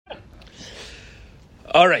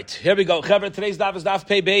All right, here we go. Today's daf is daf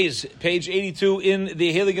Pei Beis, page 82 in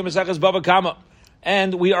the Heilige Maseches Bava Kama.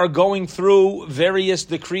 And we are going through various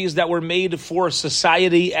decrees that were made for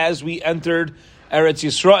society as we entered Eretz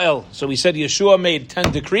Yisrael. So we said Yeshua made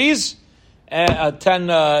 10 decrees. 10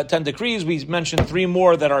 decrees. We mentioned 3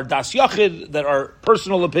 more that are das yachid, that are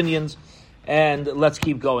personal opinions. And let's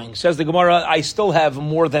keep going. Says the Gemara, I still have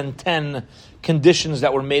more than 10 conditions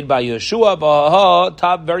that were made by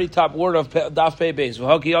Yeshua. Very top word of Daf Pei Beis.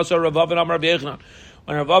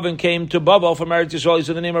 When Rav Avin came to Bava from Eretz Yisrael, he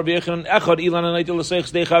said the name of Rabbi Yechanan, Echad Ilan Anayt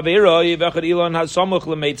L'Seich Sdei Chaveiroi, V'Echad Ilan HaSamuch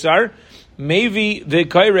L'Meitzar, Mevi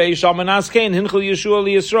V'Kairei Shalmanaskein Hinchel Yeshua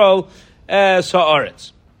L'Yisrael Es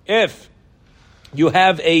Haaretz. If you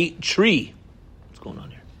have a tree, what's going on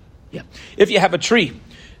here? Yeah. If you have a tree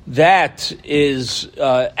that is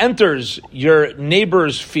enters your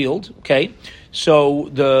neighbor's field, okay,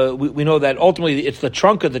 so we know that ultimately it's the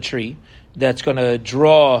trunk of the tree that's going to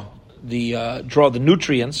draw the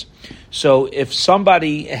nutrients. So if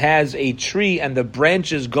somebody has a tree and the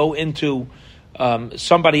branches go into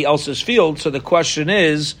somebody else's field, so the question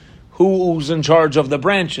is, who's in charge of the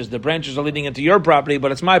branches? The branches are leading into your property,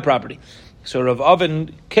 but it's my property. So Rav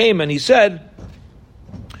Avin came and he said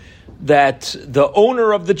that the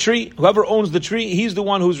owner of the tree, whoever owns the tree, he's the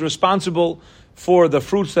one who's responsible for the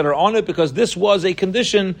fruits that are on it, because this was a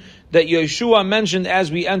condition that Yeshua mentioned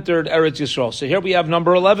as we entered Eretz Yisrael. So here we have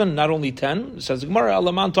number 11, not only 10. It says,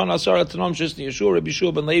 Yeshua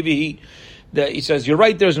ben Levi, he says, you're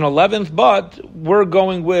right, there's an 11th, but we're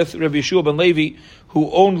going with Rabbi Yeshua ben Levi, who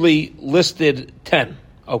only listed 10.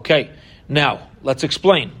 Okay, now, let's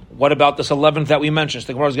explain. What about this 11th that we mentioned?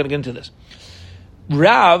 The Gemara is going to get into this.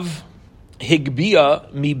 Rav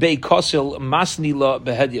Higbia mi Bei Kosil Masnila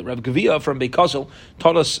Behedya. Rav Gvia from Bei Kosil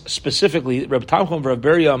taught us specifically, Rav Tamchon Rav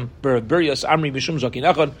Berias Amri Mishum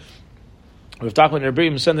Zakinachon. Rav Tamchon and Rav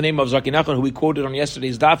Beriam send the name of Zakinachon, who we quoted on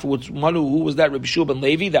yesterday's daf. Who was that? Rabbi Yeshua ben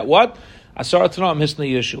Levi. That what? Asar Tanam Hisna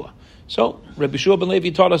Yeshua. So Rabbi Yeshua ben Levi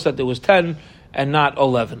taught us that there was 10 and not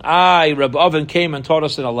 11. Rabbi Avin came and taught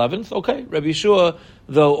us an 11th. Okay, Rabbi Yeshua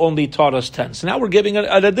though only taught us 10. So now we're giving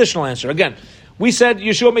an additional answer. Again, we said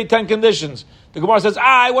Yeshua made 10 conditions. The Gemara says,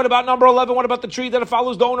 what about number 11? What about the tree that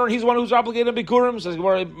follows the owner and he's the one who's obligated to Bikurim? Says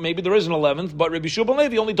Gemara, maybe there is an 11th, but Rabbi Yeshua ben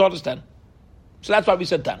Levi only taught us 10. So that's why we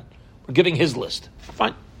said 10. We're giving his list.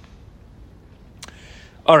 Fine.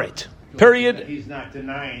 All right. Period. He's not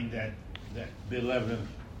denying that the 11th...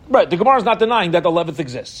 Right, the Gemara is not denying that the 11th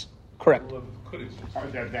exists. Correct. 11th could exist.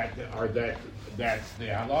 That's the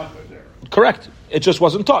halacha there. Correct. It just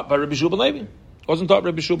wasn't taught by Rabbi Yeshua ben Levi. Wasn't taught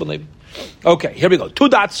Rabbi Yeshua ben Levi. Okay, here we go. 2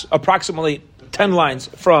 dots, approximately 10 lines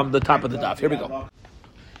from the top of the daf. Here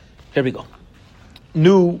we go.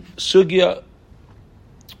 New sugya,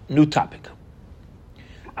 new topic.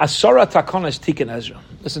 Asara takonas tikkun Ezra.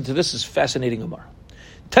 Listen to this, is fascinating Gemara.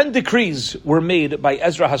 10 decrees were made by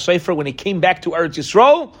Ezra HaSefer when he came back to Eretz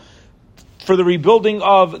Yisrael for the rebuilding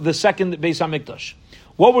of the second Beis HaMikdash.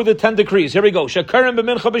 What were the 10 decrees? Here we go. Shekarim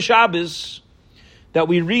b'mincha b'Shabbos, that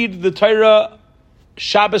we read the Torah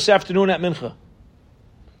Shabbos afternoon at Mincha.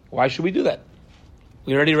 Why should we do that?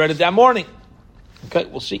 We already read it that morning. Okay,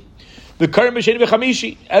 we'll see. The Karim b'Sheni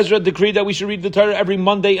b'Chamishi, Ezra decreed that we should read the Torah every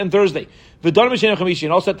Monday and Thursday. V'Don b'Sheni b'Chamishi,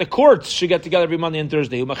 and also that the courts should get together every Monday and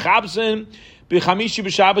Thursday. U'Mechabsen b'Chamishi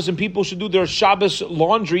b'Shabbos, and people should do their Shabbos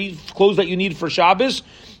laundry, clothes that you need for Shabbos,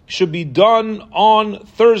 should be done on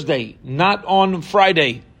Thursday, not on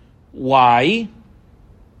Friday. Why?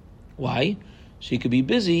 So you could be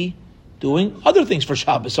busy doing other things for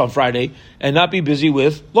Shabbos on Friday and not be busy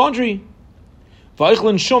with laundry.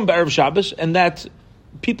 V'Eichlin shum b'erev Shabbos, and that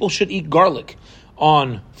people should eat garlic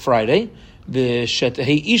on Friday.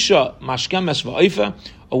 V'shetehei isha mashkemes v'oifa,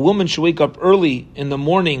 a woman should wake up early in the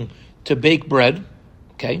morning to bake bread.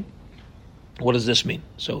 Okay, what does this mean?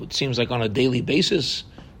 So it seems like on a daily basis,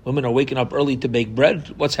 women are waking up early to bake bread.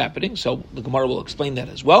 What's happening? So the Gemara will explain that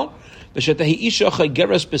as well. And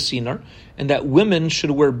that women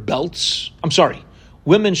should wear belts.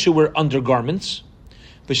 Women should wear undergarments.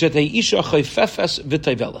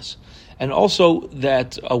 And also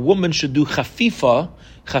that a woman should do chafifa.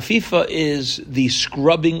 Chafifa is the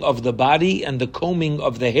scrubbing of the body and the combing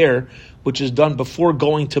of the hair, which is done before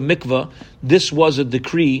going to mikvah. This was a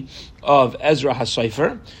decree of Ezra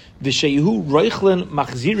HaSefer. V'sheyehu roichlin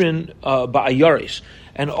machzirin ba'ayaris,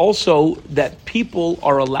 and also that people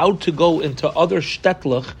are allowed to go into other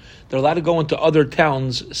shtetlich. They're allowed to go into other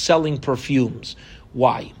towns selling perfumes.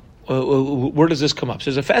 Why? Where does this come up?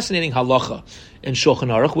 So there's a fascinating halacha in Shulchan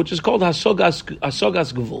Aruch, which is called Hasogas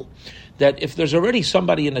Gevul. that if there's already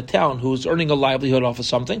somebody in the town who's earning a livelihood off of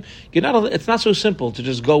something, it's not so simple to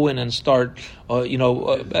just go in and start,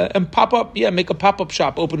 and pop up, make a pop-up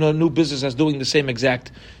shop, open a new business that's doing the same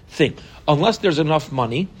exact thing. Unless there's enough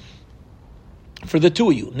money for the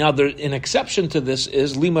two of you. Now, an exception to this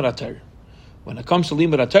is limud HaTorah. When it comes to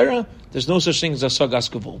limud HaTorah, there's no such thing as a sagas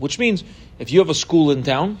gavul, which means if you have a school in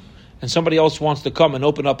town and somebody else wants to come and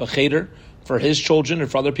open up a cheder for his children or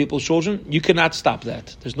for other people's children, you cannot stop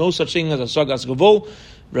that. There's no such thing as a sagas gavul.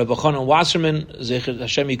 Rebbe Chanan Wasserman, Zecher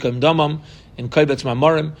Hashem Yikom Damam, in Kaibetz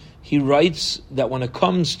Mamarim, he writes that when it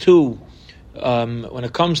comes to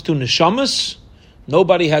neshamas,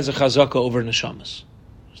 nobody has a chazaka over neshamas.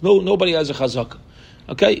 Nobody has a chazaka.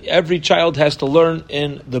 Okay, every child has to learn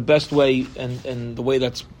in the best way and the way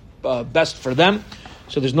that's best for them.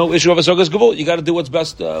 So there's no issue of a sagas gavul. You got to do what's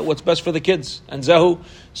best for the kids. And zehu.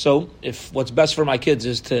 So if what's best for my kids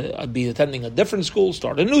is to be attending a different school,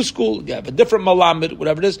 start a new school, you have a different malamed,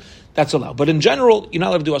 whatever it is, that's allowed. But in general, you're not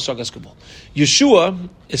allowed to do a sagas gavul. Yeshua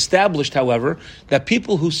established, however, that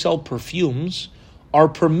people who sell perfumes are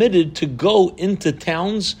permitted to go into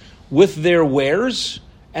towns with their wares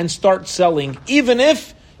and start selling, even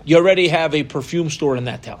if you already have a perfume store in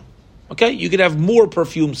that town. Okay, you could have more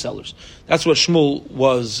perfume sellers. That's what Shmuel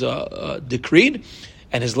was decreed.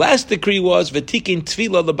 And his last decree was V'tikin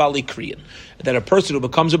tvila lebali kriyan, that a person who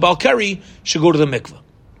becomes a balkari should go to the mikveh.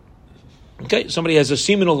 Okay, somebody has a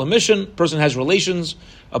seminal emission, person has relations,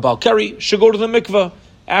 a balkari should go to the mikveh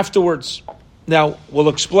afterwards. Now we'll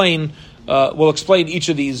explain each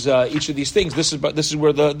of these things. This is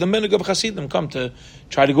where the minhag of Hasidim come to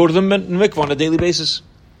try to go to the mikveh on a daily basis.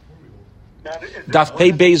 Daf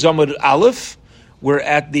Pei Beis Amud Aleph. We're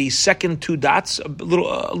at the second two dots, a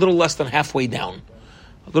little less than halfway down.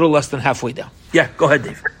 Yeah, go ahead,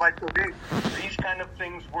 Dave. These kind of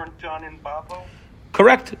things weren't done in Bava?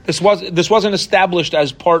 Correct. This wasn't established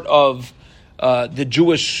as part of the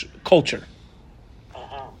Jewish culture.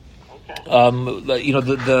 Okay.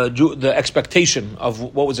 The expectation of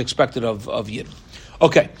what was expected of Yid.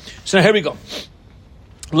 Okay, so now here we go.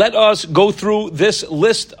 Let us go through this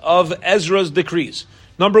list of Ezra's decrees.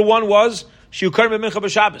 Number one was Shiukar Mincha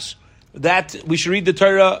b'Shabbos, that we should read the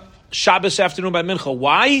Torah Shabbos afternoon by Mincha.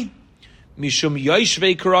 Why? Mishum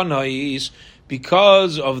Yoshvei Koranais,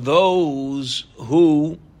 because of those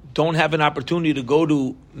who don't have an opportunity to go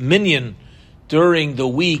to Minyan during the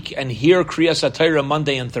week and hear Kriyas HaTorah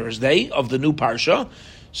Monday and Thursday of the new Parsha.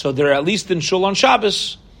 So they're at least in Shul on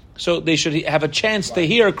Shabbos. So they should have a chance to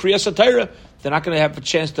hear Kriyas HaTorah. They're not going to have a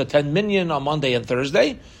chance to attend Minyan on Monday and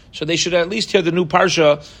Thursday. So they should at least hear the new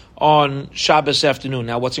Parsha on Shabbos afternoon.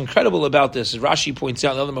 Now what's incredible about this, as Rashi points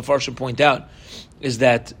out, and other Mefarshim point out, is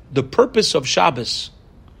that the purpose of Shabbos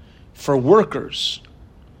for workers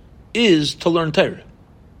is to learn Torah.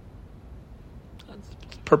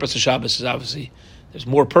 The purpose of Shabbos is obviously, there's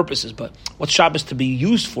more purposes, but what's Shabbos to be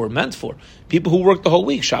used for, meant for? People who work the whole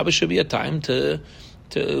week, Shabbos should be a time to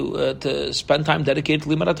spend time dedicated to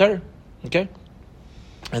Limud HaTorah. Okay?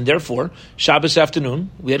 And therefore, Shabbos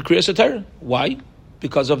afternoon, we had Kriyas HaTorah. Why?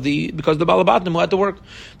 Because the Balabatnim who had to work.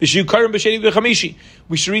 We should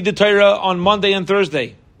read the Torah on Monday and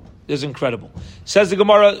Thursday. This is incredible. Says the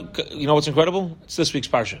Gemara, you know what's incredible? It's this week's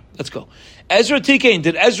Parsha. Let's go. Ezra Tikein,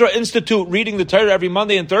 did Ezra institute reading the Torah every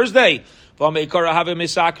Monday and Thursday? This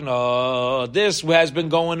has been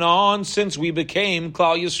going on since we became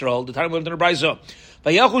Klal Yisrael, the time we learned in the Brayso.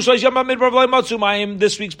 This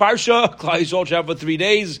week's Parsha, Klal Yisrael traveled for 3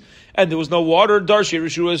 days, and there was no water. Darshi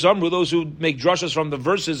Rishu Zamru, those who make drushes from the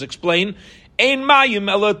verses, explain, Ein Mayim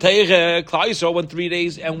Ela Teire. Klal Yisrael went 3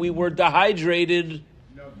 days, and we were dehydrated.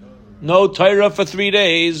 No Torah for 3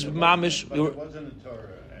 days. Mamish. But there wasn't a Torah.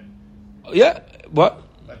 Yeah. What?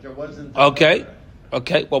 But there wasn't. Okay.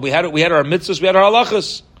 Well, we had our mitzvahs. We had our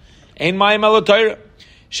halachas. Ein Mayim Ela Teire.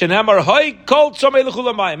 Shenamar Hay Kol Tzomei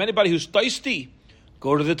L'Chulamayim. Anybody who's thirsty,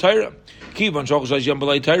 go to the Torah. Once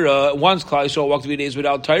Klal Yisrael walked 3 days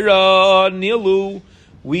without Torah, Nilu,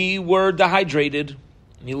 we were dehydrated.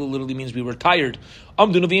 Nilu literally means we were tired. So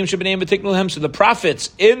the prophets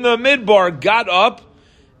in the Midbar got up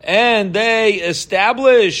and they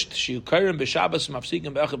established we have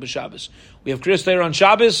Kriyas Torah on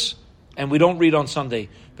Shabbos and we don't read on Sunday.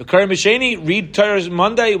 Read Torah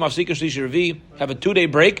Monday, have a 2 day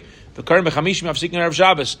break.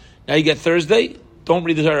 Now you get Thursday. Don't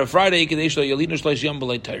read the Torah Friday.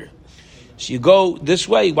 So you go this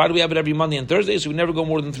way. Why do we have it every Monday and Thursday? So we never go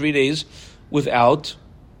more than 3 days without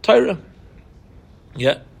Torah.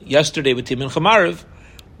 Yeah. Yesterday with Timin Chamarav,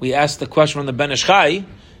 we asked the question from the Ben Ish Chai.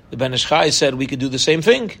 The Ben Ish Chai said we could do the same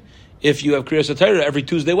thing if you have Kriyas Torah every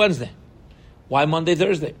Tuesday, Wednesday. Why Monday,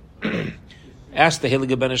 Thursday? Ask the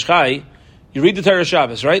Hilige Ben Ish Chai, you read the Torah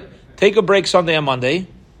Shabbos, right? Take a break Sunday and Monday,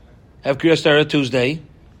 have Kriyas Torah Tuesday,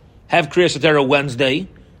 have Kriyas Torah Wednesday,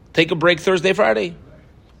 take a break Thursday, Friday.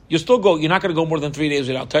 You still go. You're not going to go more than 3 days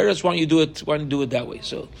without Torah. So why don't you do it? Why don't you do it that way?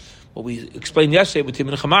 So what we explained yesterday with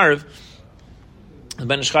Timin Chamariv, the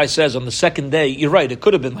Ben Ish Chai says on the second day, you're right. It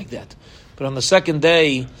could have been like that, but on the second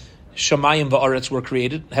day, Shamayim va'aretz were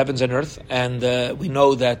created, heavens and earth, and we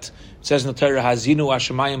know that it says in the Torah, Hazinu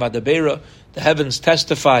Hashemayim v'adabeira, the heavens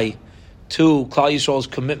testify to Klal Yisrael's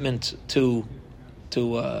commitment to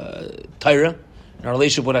Torah and our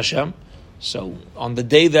relationship with Hashem. So on the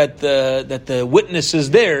day that the witness is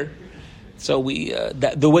there, so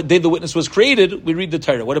the day the witness was created, we read the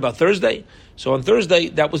Torah. What about Thursday? So on Thursday,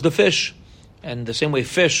 that was the fish, and the same way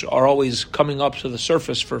fish are always coming up to the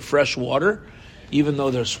surface for fresh water, even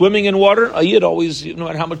though they're swimming in water. A yid always, no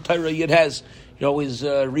matter how much Torah a yid has, you're always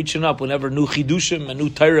reaching up whenever new chidushim and new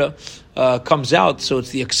Torah comes out. So it's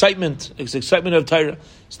the excitement. It's the excitement of Torah.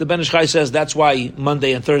 So the Ben Ish Chai says that's why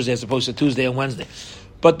Monday and Thursday as opposed to Tuesday and Wednesday.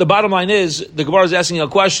 But the bottom line is, the Gemara is asking a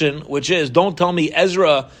question, which is, don't tell me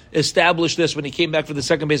Ezra established this when he came back for the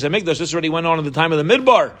second base of Mikdash. This already went on in the time of the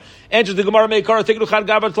Midbar. Answer the Gemara,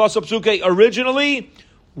 originally,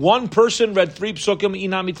 one person read 3 psukim,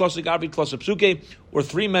 inami tlosa gabri tlosa psuke, or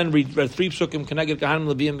 3 men read 3 psukim, keneged kahanim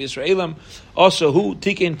lebiyim Yisraelim. Also, who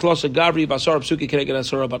tikein tlosa gabri basar psuke keneged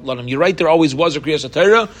asara bat lanim. You're right, there always was a Kriyas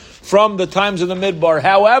Torah from the times of the Midbar.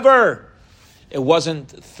 However, it wasn't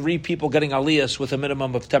 3 people getting aliyas with a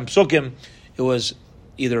minimum of 10 psukim. It was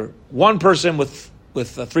either one person with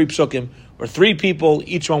 3 psukim, or 3 people,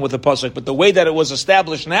 each one with a pasuk. But the way that it was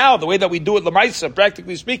established now, the way that we do it lemaisa,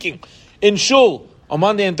 practically speaking, in shul, on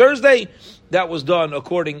Monday and Thursday, that was done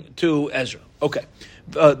according to Ezra. Okay.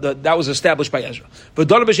 That was established by Ezra.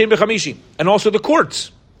 And also the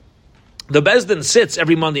courts. The Bezdin sits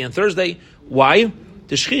every Monday and Thursday. Why?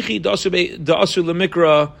 The shchichi da'asu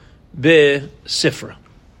lemikra be'sifra.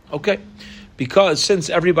 Okay. Because since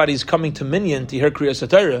everybody's coming to Minyan to hear Kriyas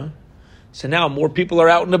Torah, so now more people are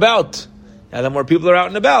out and about. Now that more people are out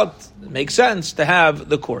and about, it makes sense to have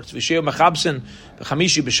the courts. V'sheu machabsin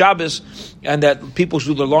b'chamishi b'Shabbos, and that people should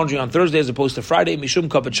do their laundry on Thursday as opposed to Friday, mishum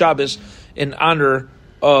kapat Shabbos, in honor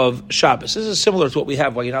of Shabbos. This is similar to what we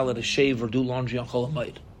have, why you're not allowed to shave or do laundry on Chol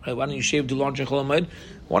HaMoed. Right? Why don't you shave, do laundry on Chol HaMoed? I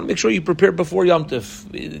want to make sure you prepare before Yom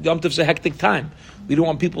Tov. Yom Tov's a hectic time. We don't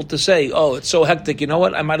want people to say, oh, it's so hectic, you know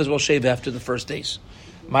what? I might as well shave after the first days.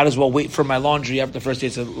 Might as well wait for my laundry after the first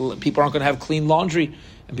days. So people aren't going to have clean laundry,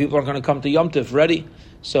 and people aren't going to come to Yom Tov ready.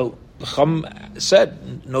 So the Chum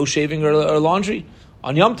said, no shaving or laundry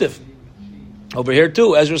on Yom Tov. Over here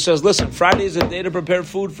too, Ezra says, listen, Friday is a day to prepare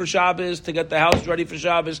food for Shabbos, to get the house ready for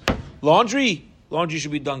Shabbos. Laundry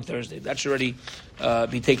should be done Thursday. That should already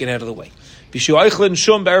be taken out of the way.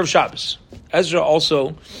 Ezra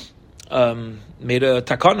also made a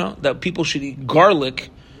takana that people should eat garlic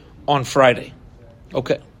on Friday.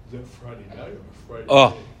 Okay. Is that Friday night or Friday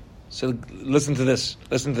day? So listen to this.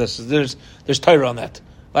 There's Torah on that.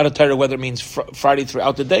 A lot of Torah, whether it means Friday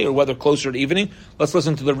throughout the day or whether closer to evening. Let's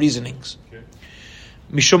listen to the reasonings. Okay.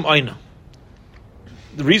 Mishum Aina.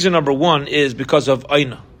 The reason number 1 is because of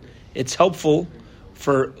Aina. It's helpful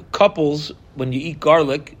for couples when you eat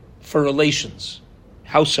garlic for relations.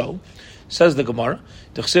 How so? Says the Gemara.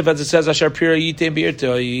 As it says,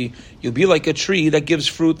 you'll be like a tree that gives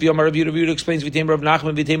fruit. V'yomar Rav Yehuda explains V'temer of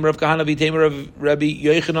Nachman, V'temer of Kahana, V'temer of Rabbi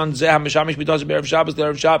Yochanan Zeh HaMeshamish B'taz B'erev Shabbos,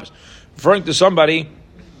 L'erev Shabbos, referring to somebody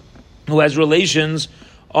who has relations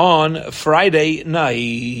on Friday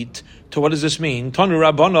night. So what does this mean? Tanu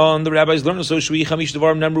Rabbanon, the rabbis learn so Shvi Chamish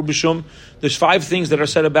Devarim Nemru B'Shum. There's 5 things that are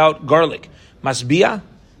said about garlic. Masbia,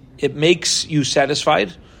 it makes you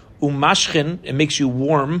satisfied. Umashchin, it makes you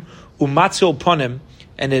warm. Umatzil Ponim,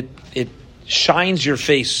 and it shines your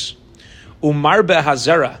face. Umarbe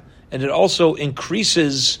hazera, and it also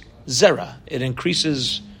increases zera. It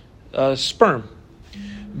increases sperm.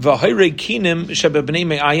 V'hayre kinim shebebnei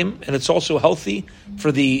me'ayim, and it's also healthy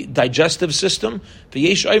for the digestive system.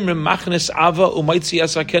 V'yesh oimrim machnes ava umaitzi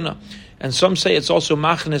asakena, and some say it's also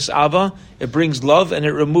machnes ava. It brings love and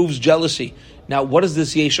it removes jealousy. Now, what is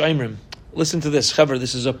this yesh oimrim? Listen to this, Chaver.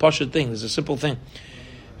 This is a pashut thing. This is a simple thing.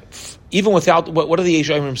 Even without, what are the Yesh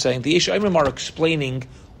Oimrim saying? The Yesh Oimrim are explaining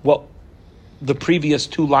what the previous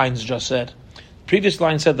 2 lines just said. The previous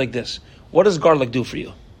line said like this: what does garlic do for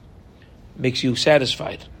you? Makes you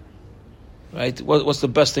satisfied, right? What's the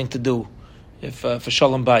best thing to do if for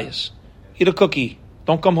Shalom Bayis? Eat a cookie.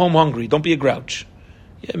 Don't come home hungry. Don't be a grouch.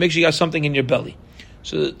 Yeah, it makes you got something in your belly.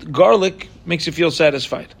 So garlic makes you feel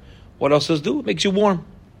satisfied. What else does it do? It makes you warm.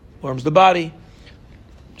 Warms the body.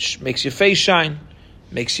 Makes your face shine.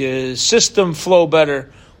 makes your system flow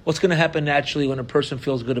better. What's going to happen naturally when a person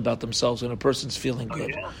feels good about themselves, when a person's feeling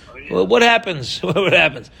good? Well, what happens? What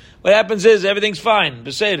happens? What happens is everything's fine.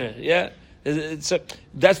 Beseder, yeah?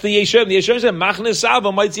 That's the Yeshem. The Yeshem said, Machnes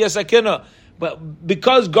Sava might see a But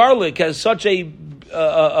because garlic has such a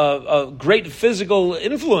great physical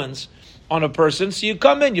influence on a person, so you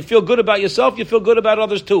come in, you feel good about yourself, you feel good about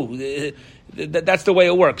others too. That's the way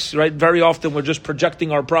it works, right? Very often we're just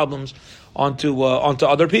projecting our problems onto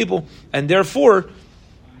other people, and therefore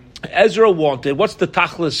Ezra wanted. What's the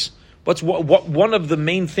tachlis? What's one of the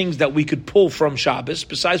main things that we could pull from Shabbos,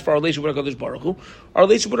 besides for our relationship with HaKadosh Baruch Hu, our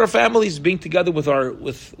relationship with our families, being together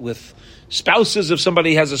with spouses if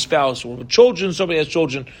somebody has a spouse, or with children if somebody has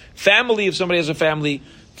children, family if somebody has a family,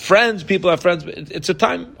 friends, people have friends. It's a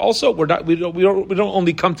time also we don't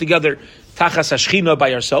only come together tachas hashchina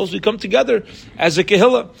by ourselves. We come together as a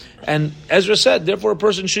kehillah. And Ezra said, therefore, a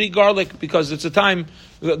person should eat garlic because it's a time.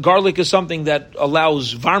 Garlic is something that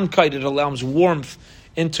allows varmkeit, it allows warmth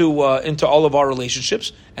into all of our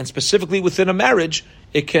relationships, and specifically within a marriage,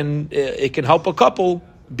 it can help a couple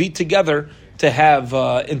be together to have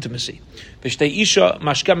intimacy. Ezra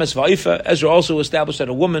also established that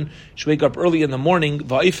a woman should wake up early in the morning,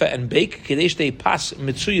 va'ifa, and bake. Pas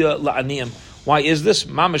mitzuya la'aniyim. Why is this?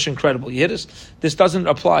 Mamish incredible. You hear this? This doesn't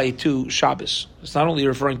apply to Shabbos. It's not only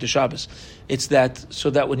referring to Shabbos. It's that so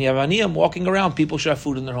that when you have aniyim walking around, people should have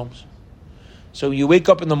food in their homes. So you wake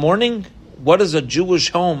up in the morning. What is a Jewish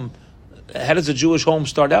home? How does a Jewish home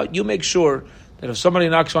start out? You make sure that if somebody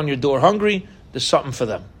knocks on your door hungry, there's something for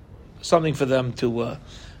them, something for them to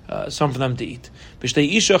eat.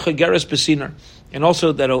 And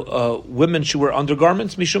also that women should wear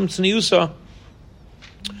undergarments, mishum tzniusa,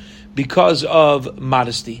 because of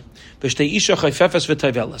modesty.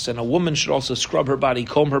 And a woman should also scrub her body,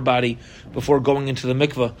 comb her body before going into the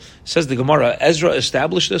mikveh. Says the Gemara, Ezra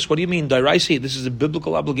established this. What do you mean, Dairaisi? This is a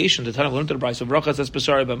biblical obligation. The Tanakh learned to the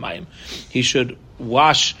Brayso. He should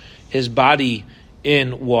wash his body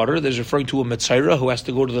in water. There's referring to a Metzaira who has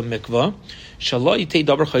to go to the mikveh.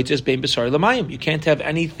 You can't have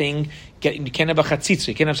anything. You can't have a chatzitza.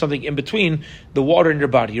 You can't have something in between the water and your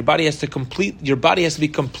body. Your body has to be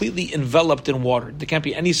completely enveloped in water. There can't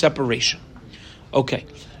be any separation. Okay.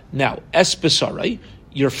 Now, es besarai,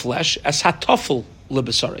 your flesh, es hatofel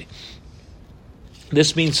lebesarai.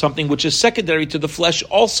 This means something which is secondary to the flesh.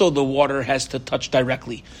 Also, the water has to touch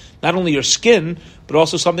directly. Not only your skin, but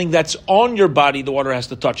also something that's on your body, the water has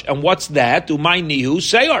to touch. And what's that? Umay nihu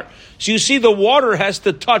seyar. So you see, the water has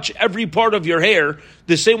to touch every part of your hair,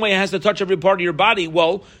 the same way it has to touch every part of your body.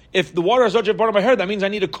 Well, if the water has touched every part of my hair, that means I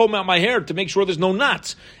need to comb out my hair to make sure there's no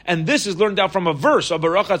knots. And this is learned out from a verse of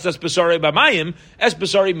Barachatz Espesare B'Mayim.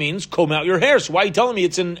 Espesare means comb out your hair. So why are you telling me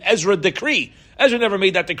it's an Ezra decree? Ezra never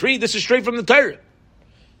made that decree. This is straight from the Torah.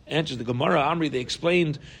 Answers the Gemara, Amri, they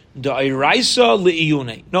explained, Da'iraisa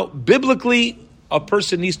li'iyune. No, biblically, a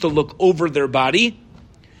person needs to look over their body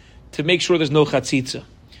to make sure there's no chatzitza.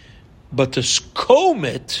 But to comb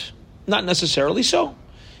it, not necessarily so.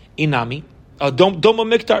 Inami, doma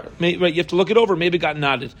miktar, you have to look it over, maybe it got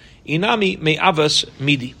nodded. Inami me avas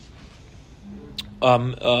midi,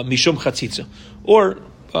 mishum chatzitza. Or,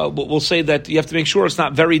 we'll say that you have to make sure it's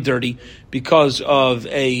not very dirty because of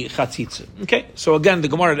a chatzitza. Okay, so again, the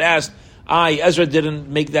Gemara had asked, Ezra didn't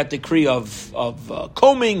make that decree of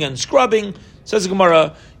combing and scrubbing. Says the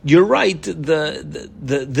Gemara, you're right.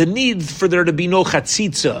 The need for there to be no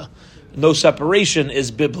chatzitza, no separation,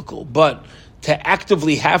 is biblical. But to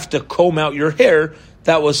actively have to comb out your hair,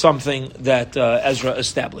 that was something that Ezra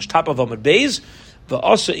established. Top of Amud Beis. The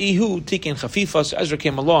Asa Ihu Tikin Chafifas, Ezra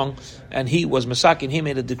came along and he was Masakin, he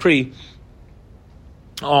made a decree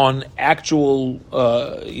on actual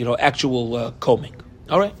combing.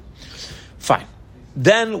 All right? Fine.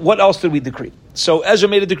 Then what else did we decree? So Ezra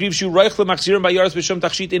made a decree even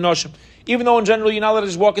though in general you're not allowed to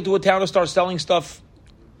just walk into a town and start selling stuff,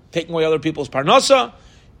 taking away other people's parnasa,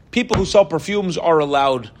 people who sell perfumes are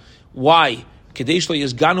allowed. Why? Because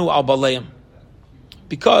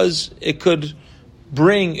it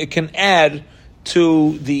can add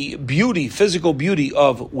to the beauty, physical beauty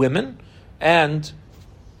of women, and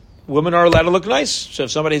women are allowed to look nice. So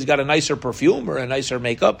if somebody's got a nicer perfume or a nicer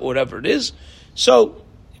makeup or whatever it is, so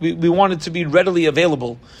we want it to be readily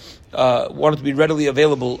available. For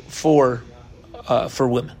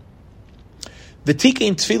women.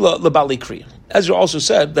 V'tikein tefila lebali kriya. Ezra also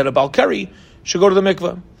said that a balkari should go to the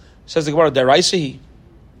mikveh. Says the Gemara, deraisehi.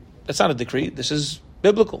 That's not a decree. This is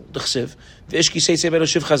biblical.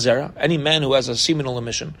 Any man who has a seminal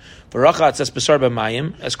emission,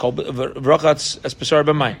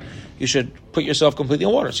 you should put yourself completely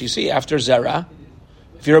in water. So you see, after zera,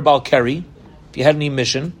 if you're a Baal Keri, if you had any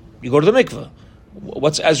mission, you go to the mikveh.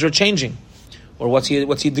 What's Ezra changing? Or what's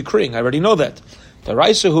he decreeing? I already know that. The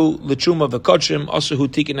Raisahu L'Truma V'Kodshim Asahu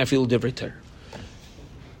Tikin Afil Divrei Torah.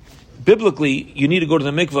 Biblically, you need to go to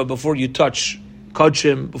the mikveh before you touch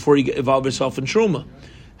Kodshim, before you involve yourself in Truma.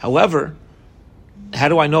 However, how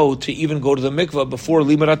do I know to even go to the mikveh before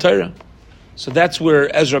Limud HaTorah? So that's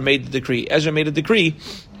where Ezra made the decree. Ezra made a decree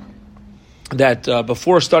that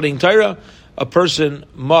before studying Torah, a person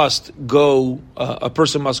must go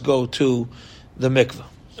to the mikveh.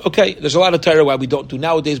 Okay, there's a lot of Torah why we don't do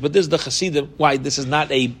nowadays, but this is the Chassidim why this is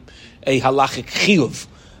not a halachic chiyuv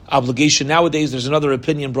obligation nowadays. There's another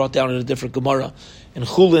opinion brought down in a different Gemara in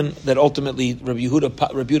Chulin that ultimately Rabbi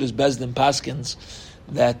Yehuda's Bezdin paskins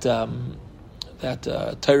that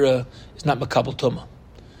Torah is not makabel tumah.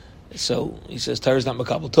 So he says Torah is not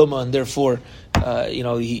makabel tumah, and therefore,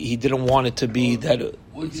 he didn't want it to be that.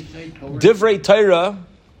 Divrei Torah,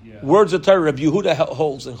 words of Torah, Rabbi Yehuda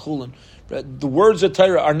holds in Chulin. The words of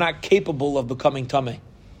Torah are not capable of becoming tameh.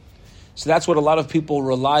 So that's what a lot of people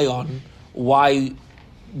rely on. Why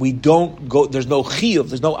we don't go? There's no chiyuv,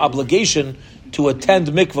 there's no obligation to attend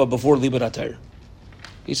mikvah before Limud HaTorah.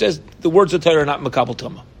 He says the words of Torah are not makabel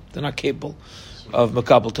tumah. They're not capable of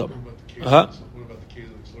makabel tumah.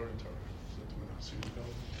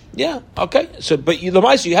 Yeah, okay. So, but you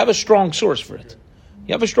have a strong source for it.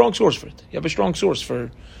 You have a strong source for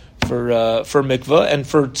mikvah and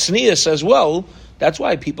for tznius as well. That's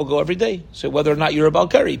why people go every day. So whether or not you're a Baal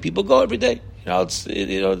Keri, people go every day. There's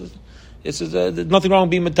nothing wrong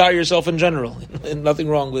with being matar yourself in general, and nothing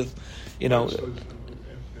wrong with, So if a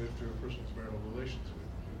person's marital relations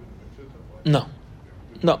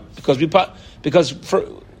No, because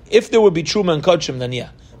if there would be truma and kodshim, then yeah.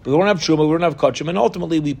 But we won't have truma, we won't have kodshim, and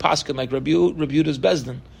ultimately we paskin like Rabbi Yehuda's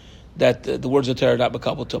Bezdin that the words of Torah are not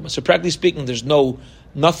makabel tumah. So practically speaking, there's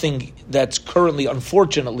nothing that's currently,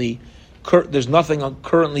 unfortunately, there's nothing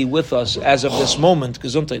currently with us as of this moment,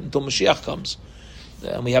 gesundheit, until Mashiach comes,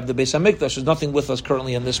 and we have the Beis Hamikdash. There's nothing with us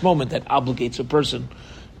currently in this moment that obligates a person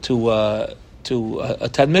to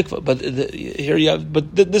attend mikvah. But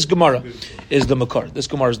this Gemara is the makar. This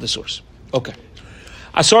Gemara is the source. Okay.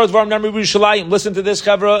 Asar Dvarim Namri Yerushalayim. Listen to this,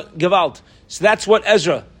 Chavra Gewalt. So that's what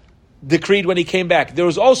Ezra decreed when he came back. There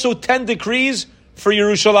was also 10 decrees for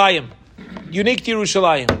Yerushalayim, unique to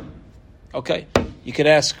Yerushalayim. Okay. You could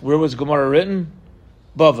ask, where was Gemara written?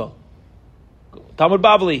 Bava. Talmud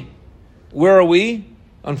Bavli. Where are we?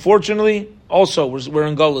 Unfortunately, also we're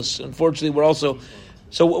in Gullus. Unfortunately, we're also.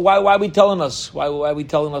 So why are we telling us? Why are we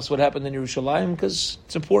telling us what happened in Yerushalayim? Because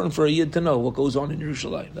it's important for a yid to know what goes on in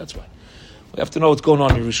Yerushalayim. That's why we have to know what's going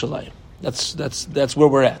on in Yerushalayim. That's where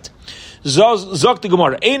we're at. Zok the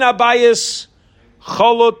Gemara. Ein abayis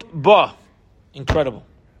cholot ba. Incredible.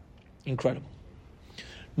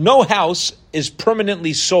 No house is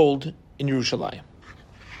permanently sold in Yerushalayim.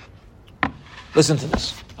 Listen to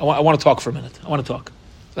this. I want to talk for a minute.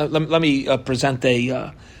 Let me present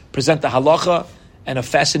the halacha and a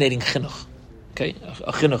fascinating chinuch. Okay,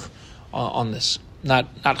 a chinuch on this.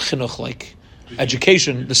 Not chinuch like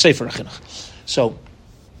education, the sefer chinuch. So,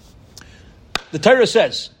 the Torah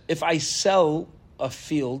says, if I sell a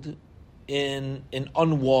field in an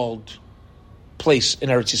unwalled place in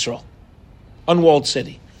Eretz Yisrael, unwalled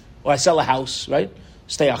city, or I sell a house, right?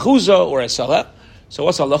 Stay achuza, or I sell that. So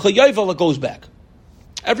what's halacha? Yovel, it goes back.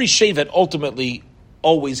 Every shevet ultimately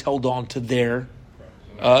always held on to their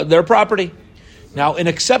property. Now, an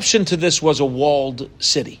exception to this was a walled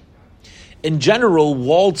city. In general,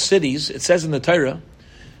 walled cities, it says in the Torah,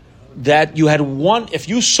 that you had if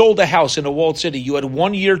you sold a house in a walled city, you had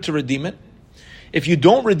 1 year to redeem it. If you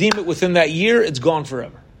don't redeem it within that year, it's gone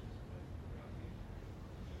forever.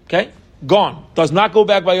 Okay? Gone. Does not go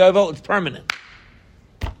back by Yovel, it's permanent.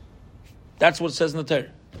 That's what it says in the Torah.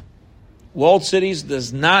 Walled cities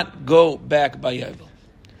does not go back by Yovel.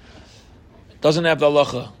 It doesn't have the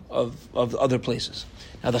halacha of other places.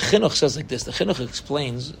 Now the chinuch says like this. The chinuch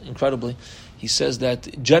explains incredibly. He says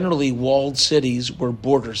that generally walled cities were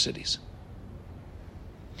border cities,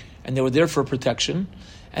 and they were there for protection.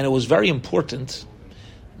 And it was very important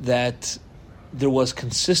that there was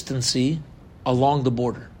consistency along the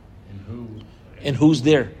border. And who's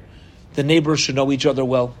there? The neighbors should know each other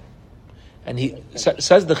well. And he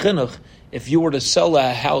says the chinuch, if you were to sell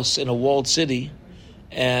a house in a walled city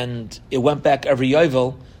and it went back every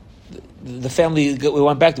yovel, the family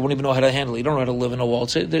went back, they won't even know how to handle it. You don't know how to live in a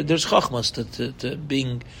walled city. There's chachmas to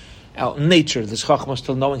being out in nature. There's chachmas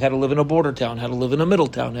to knowing how to live in a border town, how to live in a middle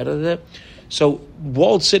town. So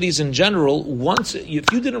walled cities in general,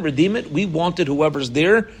 if you didn't redeem it, we wanted whoever's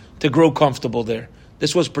there to grow comfortable there.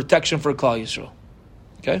 This was protection for Klal Yisrael.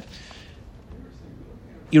 Okay?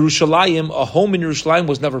 Yerushalayim, a home in Yerushalayim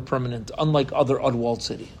was never permanent, unlike other unwalled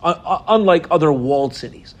cities. Unlike other walled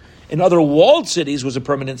cities. In other walled cities was a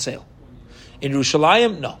permanent sale. In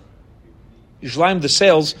Yerushalayim, no. Yerushalayim, the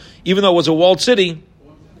sales, even though it was a walled city,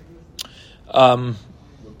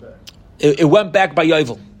 it went back by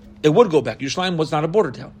Yovel. It would go back. Yerushalayim was not a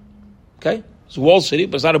border town. Okay? It's a walled city,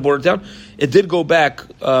 but it's not a border town. It did go back.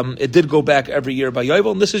 It did go back every year by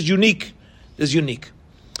Yovel, and this is unique. This is unique.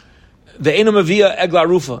 The Einamavia Egla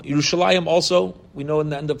Rufa. Yerushalayim also, we know in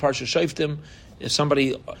the end of Parsha Shoftim,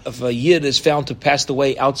 if a Yid is found to pass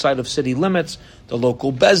away outside of city limits, the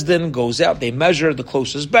local Bezdin goes out, they measure the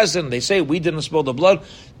closest Bezdin, they say, we didn't spill the blood.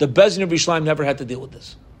 The Bezdin of Yerushalayim never had to deal with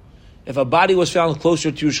this. If a body was found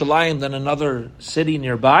closer to Yerushalayim than another city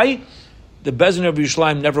nearby, the Bezdin of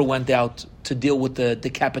Yerushalayim never went out to deal with the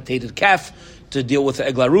decapitated calf, to deal with the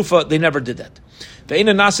Egla Rufa. They never did that.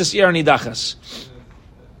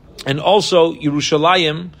 And also,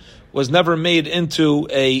 Yerushalayim was never made into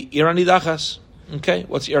a Irani Dachas. Okay,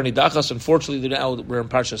 what's Irani Dachas? Unfortunately, now we're in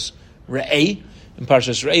Parshas Re'eh. In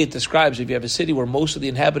Parshas Re'eh, it describes if you have a city where most of the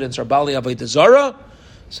inhabitants are Bali Avodah Zarah,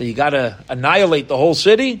 so you got to annihilate the whole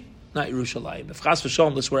city. Not Yerushalayim. If Chas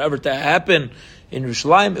v'Shalom this were ever to happen in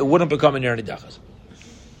Yerushalayim, it wouldn't become an Irani Dachas.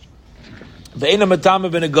 Ve'ena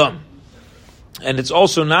metame v'negam, and it's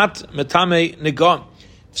also not metame negam.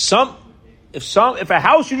 If a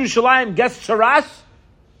house in Yerushalayim gets saras,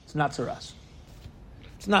 it's not saras.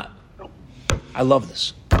 It's not. I love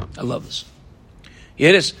this.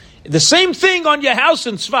 It is the same thing on your house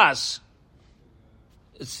in Tzfas.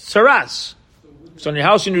 It's saras. It's on your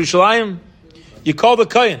house in Yerushalayim. You call the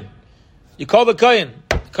Kayan. The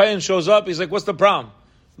Kayan shows up. He's like, "What's the problem?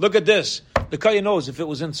 Look at this." The Kayan knows if it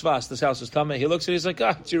was in Tzfas, this house is tameh. He looks at it. He's like,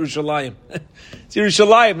 it's Yerushalayim. It's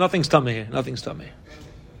Yerushalayim. Nothing's tameh here. Nothing's tameh here.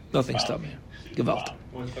 Gewalt.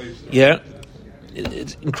 Yeah.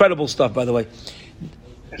 It's incredible stuff, by the way.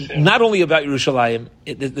 Not only about Yerushalayim,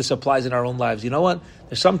 this applies in our own lives. You know what?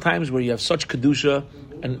 There's some times where you have such Kedusha,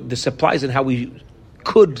 and this applies in how we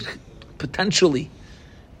could potentially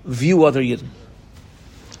view other Yidden.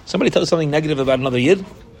 Somebody tells something negative about another Yid,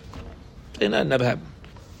 say, no, never happened.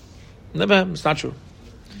 Never happened. It's not true.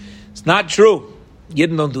 It's not true.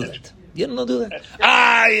 Yidden don't do that.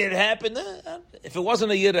 It happened. If it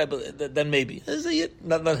wasn't a Yid, then maybe. It's a Yid.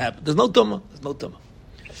 Nothing happened. There's no tumah.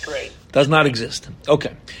 Great. Does not exist.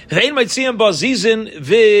 Okay.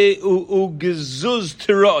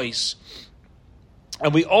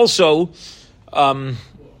 And we also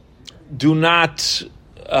do not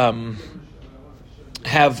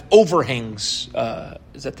have overhangs.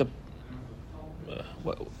 Is that the...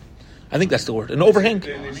 I think that's the word. An overhang?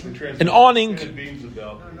 An awning.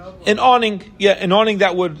 An awning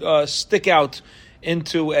that would stick out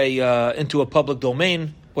into a public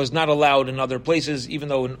domain was not allowed in other places, even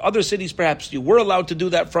though in other cities perhaps you were allowed to do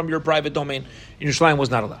that from your private domain. In Yerushalayim was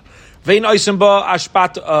not allowed.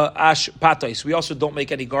 We also don't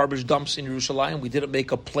make any garbage dumps in Yerushalayim. We didn't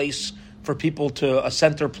make a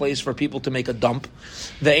center place for people to make a dump.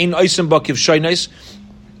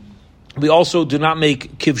 We also do not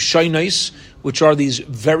make kivshaynais, which are these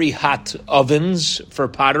very hot ovens for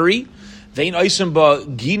pottery. We also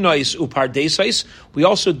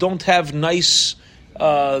don't have nice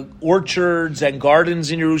orchards and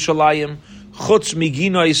gardens in Yerushalayim. Chutz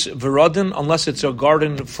miginais veradin, unless it's a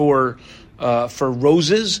garden for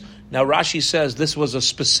roses. Now Rashi says this was a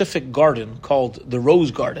specific garden called the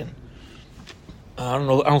Rose Garden. I don't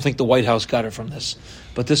know. I don't think the White House got it from this,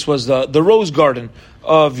 but this was the Rose Garden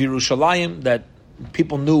of Yerushalayim that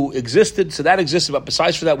people knew existed. So that existed, but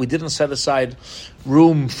besides for that, we didn't set aside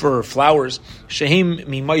room for flowers. Shehim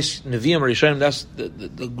mimais neviim rishayim. That's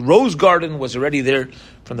the Rose Garden was already there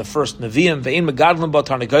from the first neviim. Ve'in megadlim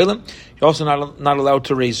b'tarnegaylim. You're also not allowed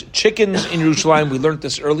to raise chickens in Yerushalayim. We learned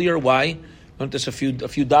this earlier. Why? Learned this a few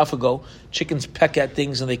daf ago. Chickens peck at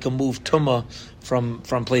things and they can move tumah from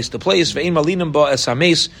place to place. Ve'in malinim ba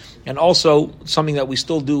esames, and also something that we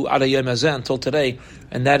still do ad hayom hazeh until today,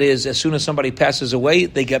 and that is as soon as somebody passes away,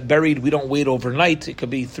 they get buried. We don't wait overnight. It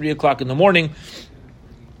could be 3:00 in the morning.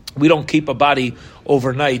 We don't keep a body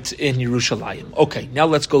overnight in Yerushalayim. Okay, now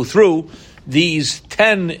let's go through these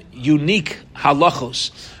 10 unique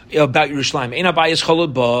halachos about Yerushalayim. Ein habayis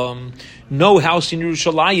cholod ba. No house in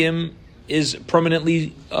Yerushalayim is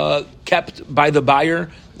permanently kept by the buyer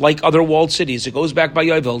like other walled cities. It goes back by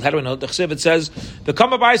Yovel. How do we know? The Chsiv, it says, "The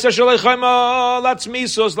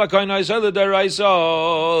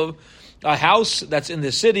a house that's in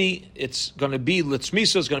the city, it's going to be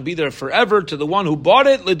litzmisa, it's going to be there forever to the one who bought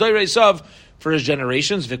it, l'doreisav, for his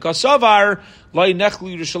generations. V'kasavar loy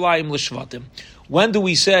nechlu Yerushalayim l'shvatim. When do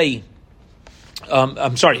we say?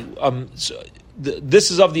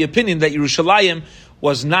 This is of the opinion that Yerushalayim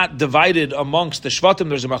was not divided amongst the shvatim.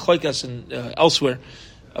 There's a machlokes elsewhere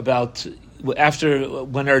about after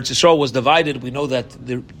when Eretz Yisrael was divided. We know that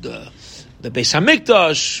the Beis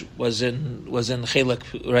Hamikdash was in Chelek,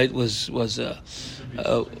 right?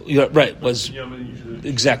 Was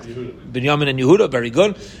exactly Binyamin and Yehuda. Very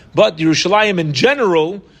good. But Yerushalayim in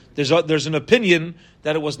general, there's an opinion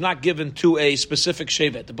that it was not given to a specific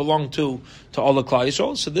shevet. It belonged to all the Klal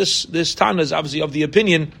Yisrael. So this Tana is obviously of the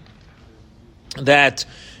opinion that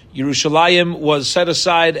Yerushalayim was set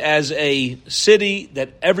aside as a city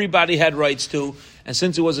that everybody had rights to, and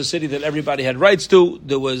since it was a city that everybody had rights to,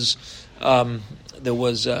 did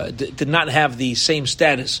not have the same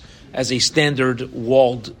status as a standard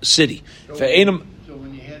walled city. So when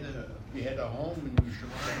you had a home in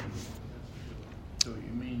Yerushalayim, so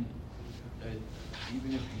you mean that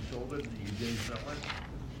even if you sold it, you didn't sell it?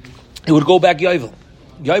 It would go back Yovel.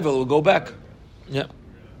 Yovel would go back. Yeah.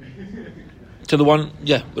 To the one,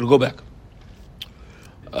 yeah, it'll go back.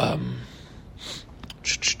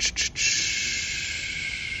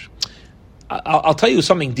 I'll tell you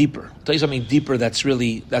something deeper. I'll tell you something deeper that's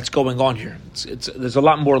going on here. There's a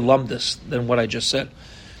lot more lumdus than what I just said.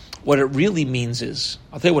 What it really means is,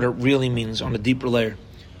 I'll tell you what it really means on a deeper layer.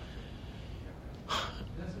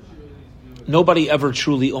 Nobody ever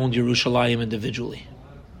truly owned Yerushalayim individually.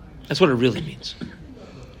 That's what it really means.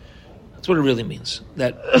 That's what it really means.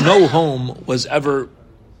 That no home was ever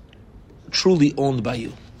truly owned by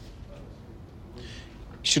you. You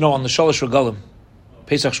should know on the Shalosh Regalim,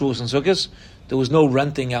 Pesach, Shavuos, and Sukkot, there was no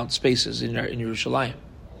renting out spaces in Yerushalayim.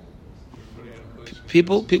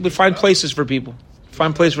 People find places for people.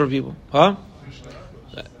 Find place for people. Huh?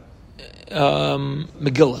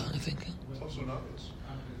 Megillah, I think.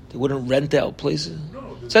 They wouldn't rent out places.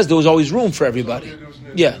 It says there was always room for everybody.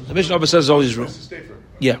 Yeah, the Mishnah says there's always room.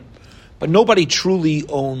 Yeah. But nobody truly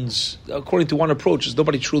owns, according to one approach, is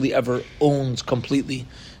nobody truly ever owns completely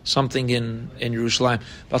something in Yerushalayim.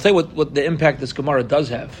 But I'll tell you what the impact this Gemara does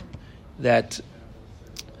have, that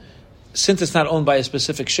since it's not owned by a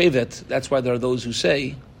specific shevet, that's why there are those who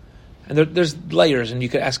say, and there's layers, and you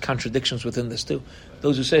could ask contradictions within this too.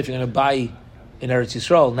 Those who say if you're going to buy in Eretz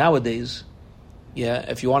Yisrael nowadays, yeah,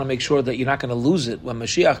 if you want to make sure that you're not going to lose it when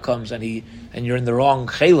Mashiach comes and you're in the wrong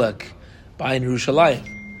chelak, buy in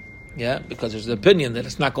Yerushalayim. Yeah, because there's an opinion that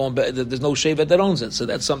it's not going back, that there's no shevet that owns it. So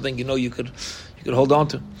that's something you could hold on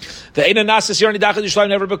to. The Eina Nasas Yer Nidachas Yerushalayim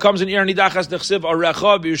never becomes an Yer Nidachas Dechsiv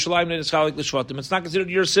Arecha Yerushalayim Neneschalik L'Shvatim. It's not considered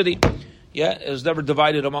your city. Yeah, it was never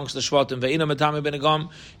divided amongst the Shvatim. Ve'ina Matame Benegam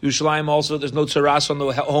Yerushalayim also. There's no tzaras on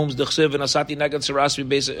the homes Dechsiv and Asati Neged Tzaras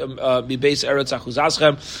B'Beis Eretz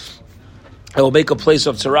Achuzaschem. I will make a place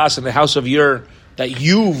of tzaras in the house of Yer that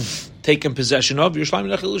you've taken possession of. Yerushalayim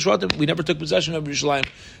Nechil L'Shvatim. We never took possession of Yerushalayim.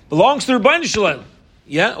 Belongs to Rebbeinu Shalom.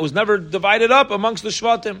 Yeah, it was never divided up amongst the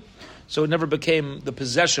Shvatim. So it never became the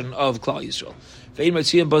possession of Klal Yisrael. You're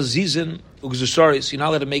not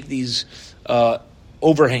allowed to make these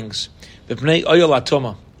overhangs.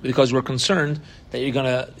 Because we're concerned that you're going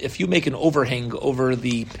to, if you make an overhang over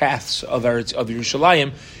the paths of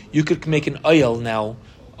Yerushalayim, you could make an oyel now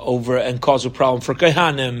over and cause a problem for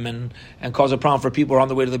Kehanim and cause a problem for people who are on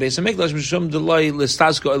the way to the base of Mikdash,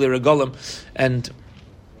 and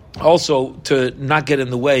also to not get in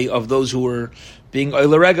the way of those who are being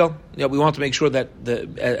oil regel. We want to make sure that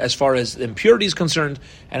as far as impurity is concerned,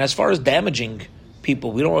 and as far as damaging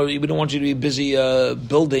people, we don't want you to be busy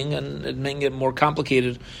building and making it more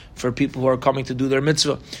complicated for people who are coming to do their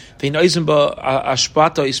mitzvah. We're not going to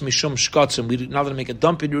make a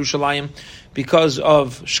dump in Yerushalayim because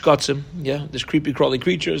of shkatzim. Yeah, there's creepy crawly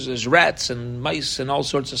creatures, there's rats and mice and all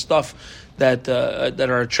sorts of stuff that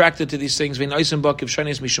are attracted to these things. We don't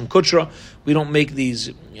make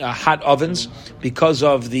these hot ovens because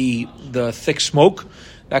of the thick smoke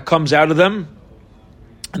that comes out of them,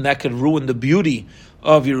 and that could ruin the beauty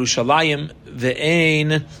of Yerushalayim.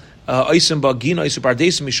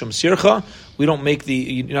 We don't make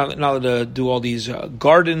you're not allowed to do all these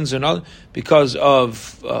gardens and all because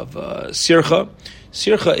of sircha.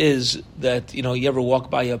 Sircha is that you ever walk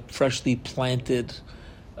by a freshly planted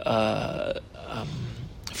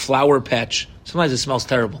flower patch. Sometimes it smells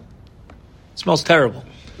terrible. It smells terrible.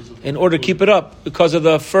 In order to keep it up, because of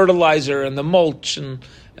the fertilizer and the mulch and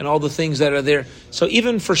all the things that are there. So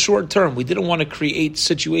even for short term, we didn't want to create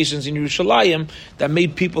situations in Yerushalayim that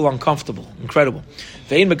made people uncomfortable. Incredible.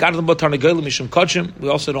 We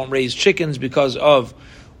also don't raise chickens because of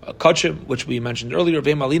kachim, which we mentioned earlier,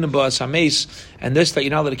 ve'malina ba'as hameis, and this that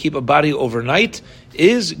you're not allowed to keep a body overnight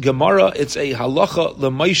is Gemara. It's a halacha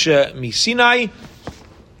l'Moshe misinai.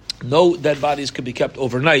 No dead bodies could be kept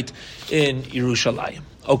overnight in Yerushalayim.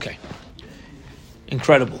 Okay,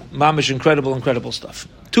 incredible, mamish, incredible stuff.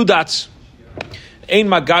 2 dots. Ein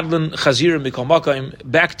magadlin chazir mikol makayim.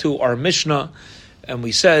 Back to our Mishnah, and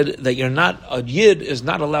we said that a yid is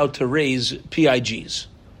not allowed to raise PIGs.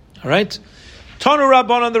 All right. Tanu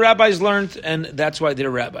Rabbanan, the rabbis learned, and that's why they're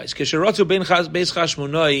rabbis. When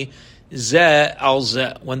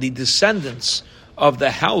the descendants of the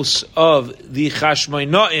house of the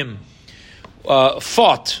Chashmonaim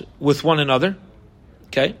fought with one another,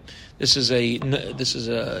 okay, this is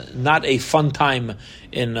not a fun time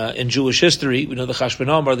in Jewish history. We know the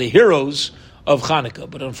Chashmonaim are the heroes of Hanukkah,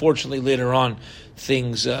 but unfortunately later on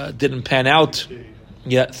things didn't pan out.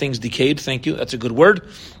 Yeah, things decayed. Thank you. That's a good word.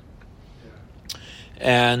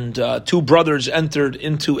 And 2 brothers entered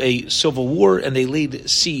into a civil war, and they laid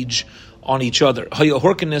siege on each other. You had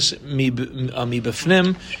Horkinus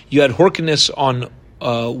on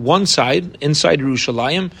one side, inside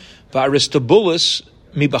Yerushalayim, Aristobulus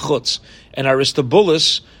mibachutz, and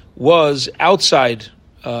Aristobulus was outside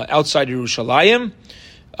Yerushalayim,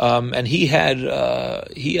 and he had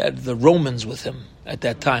the Romans with him at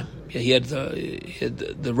that time. He had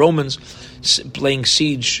the Romans laying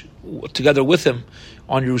siege together with him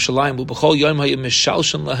on Yerushalayim.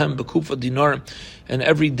 And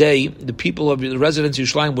every day, the people of the residents of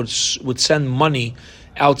Yerushalayim would send money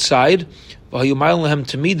outside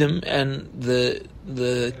to meet them, and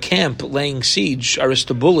the camp laying siege,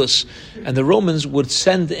 Aristobulus, and the Romans would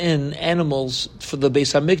send in animals for the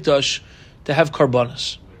Beis HaMikdash to have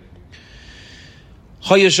karbanos.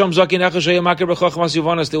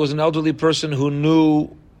 There was an elderly person who knew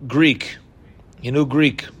Greek. He knew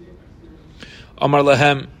Greek. Amar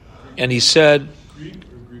Lahem, and he said, Greek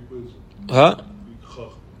or Greek wisdom? Huh? Greek.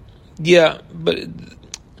 Yeah, but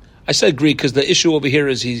I said Greek because the issue over here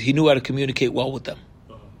is he knew how to communicate well with them.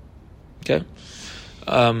 Okay?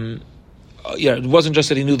 It wasn't just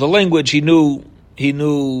that he knew the language, he knew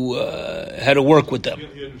how to work with them.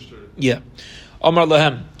 He understood. Yeah. Amar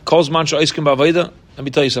Lahem, calls man sha'iskim ba'avayda. Let me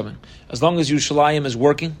tell you something. As long as Yerushalayim is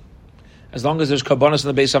working, as long as there's karbanos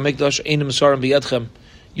in the Beis HaMikdash, einim sarim biyadchem,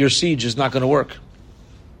 your siege is not going to work.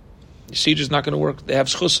 Your siege is not going to work. They have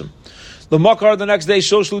schusim. The makar the next day,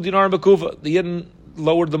 shoshlu dinar bekufa. The Yidden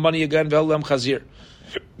lowered the money again, ve'elem chazir.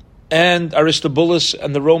 And Aristobulus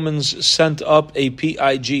and the Romans sent up a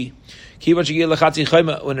PIG. When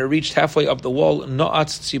it reached halfway up the wall,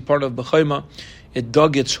 no'atz tzi part of b'chayma, it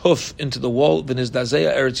dug its hoof into the wall,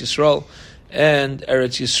 v'nizdazeya Eretz Yisrael, and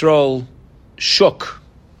Eretz Yisrael shook.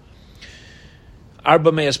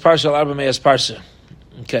 Arba me'as parsa.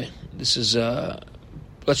 Okay, this is,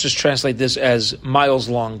 let's just translate this as miles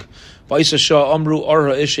long. Va'isa shah amru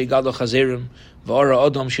orha ishe gado chazerim, va'orha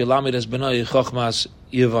adam shilamid es benai chochmas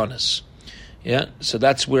yevanis. Yeah, so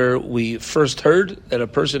that's where we first heard that a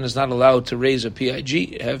person is not allowed to raise a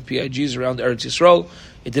PIG, have PIGs around Eretz Yisrael.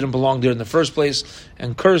 It didn't belong there in the first place.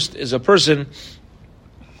 And cursed is a person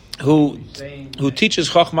who teaches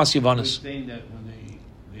chochmas yevanis. Saying that when the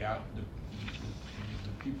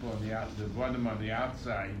people on the bottom on the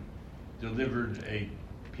outside delivered a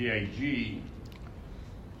PIG,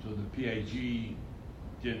 so the PIG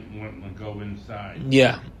didn't want to go inside.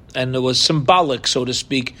 Yeah, and it was symbolic, so to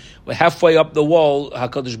speak. Halfway up the wall,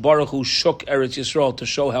 HaKadosh Baruch Hu shook Eretz Yisrael to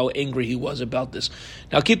show how angry he was about this.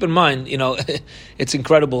 Now, keep in mind, it's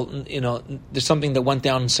incredible. There's something that went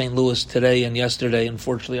down in St. Louis today and yesterday.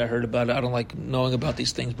 Unfortunately, I heard about it. I don't like knowing about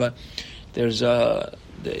these things, but there's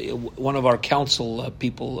one of our council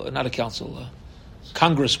people, not a council,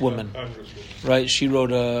 congresswoman, right? She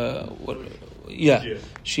wrote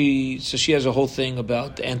she has a whole thing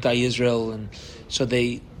about anti-Israel, and so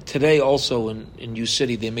today also in U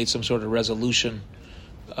City they made some sort of resolution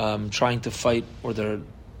trying to fight, or the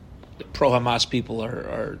pro-Hamas people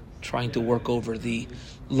are trying to work over the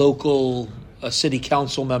local city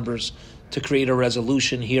council members to create a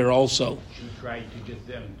resolution here also. She tried to get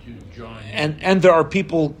them to join. And there are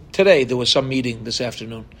people today. There was some meeting this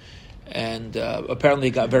afternoon, and apparently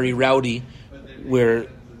it got very rowdy, where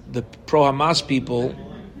the pro-Hamas people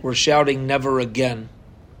were shouting "Never again,"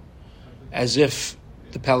 as if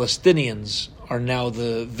the Palestinians are now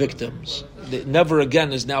the victims. The "Never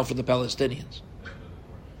again" is now for the Palestinians.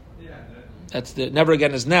 That's the "Never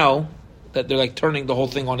again" is now that they're like turning the whole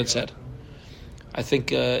thing on its head. I think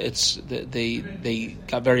they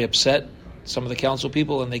got very upset, some of the council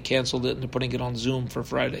people, and they canceled it and they're putting it on Zoom for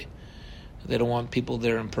Friday. They don't want people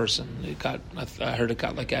there in person. I heard it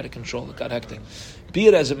got like out of control. It got hectic. Be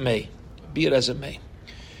it as it may.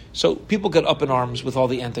 So people get up in arms with all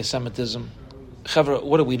the anti-Semitism. Chavra,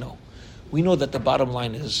 what do we know? We know that the bottom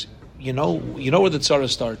line is, you know where the tzara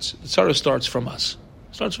starts. The tzara starts from us.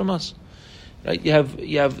 Right? You have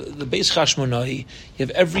the Beis Chashmonai. You have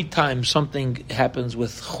every time something happens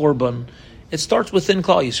with Churban, it starts within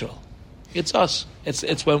Klal Yisrael. It's us.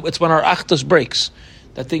 It's when our Achdus breaks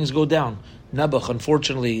that things go down. Nebuch,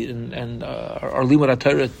 unfortunately, and our Limud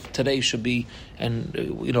HaTorah today should be, and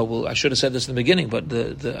I should have said this in the beginning, but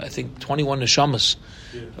the I think 21 neshamas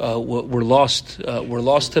were lost. Were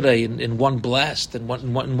lost today in one blast, in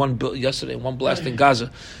one yesterday, in one blast in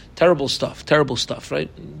Gaza. Terrible stuff, right?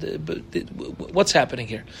 What's happening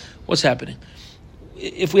here? What's happening?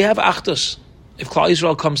 If we have Achdus, if Klal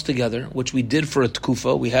Yisrael comes together, which we did for a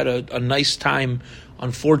tkufa, we had a nice time.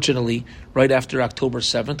 Unfortunately, right after October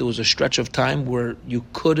 7th, there was a stretch of time where you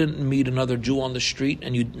couldn't meet another Jew on the street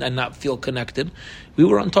and not feel connected. We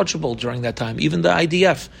were untouchable during that time. Even the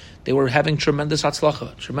IDF, they were having tremendous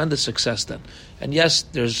hatzlacha, tremendous success then. And yes,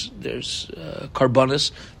 there's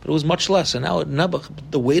karbanis, but it was much less. And now at Nebuch,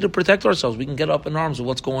 the way to protect ourselves, we can get up in arms with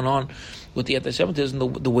what's going on with the anti-Semitism.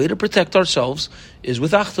 The way to protect ourselves is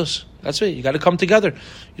with achdus. That's it. You got to come together.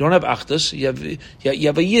 You don't have achdus. You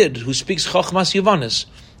have a yid who speaks chachmas yivanis.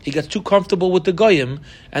 He gets too comfortable with the goyim,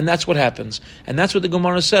 and that's what happens. And that's what the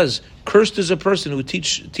Gemara says. Cursed is a person who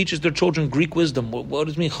teaches their children Greek wisdom. What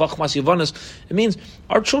does it mean, chachmas yivanis? It means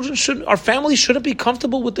our families shouldn't be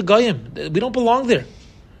comfortable with the goyim. We don't belong there.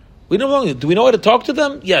 We don't belong there. Do we know how to talk to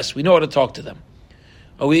them? Yes, we know how to talk to them.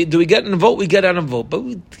 Do we get involved? We get involved. But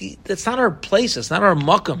that's not our place. It's not our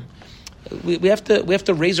makam. We have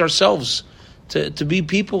to raise ourselves to be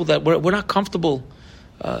people that we're not comfortable.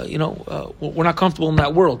 We're not comfortable in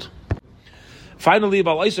that world. Finally,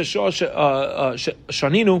 about Isa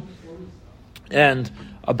Shaninu, and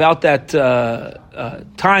about that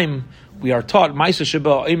time we are taught Ma'isa Sheba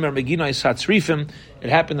Omer Meginais Hatzrifim.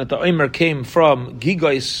 It happened that the Omer came from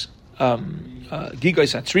Gigais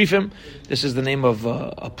Hatzrifim. This is the name of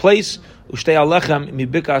a place. Ushtei Alechem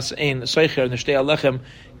Mibikas Ein Seicher, and the Ushtei Alechem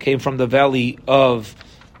came from the valley of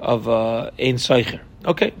Ein Seicher.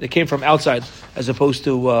 Okay, they came from outside as opposed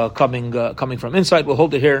to coming from inside. We'll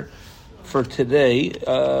hold it here for today.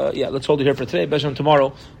 Let's hold it here for today. Beshem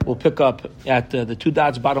tomorrow we'll pick up at the two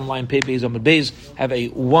dots bottom line Pepe's on the base. Have a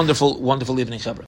wonderful, wonderful evening, Shabbat.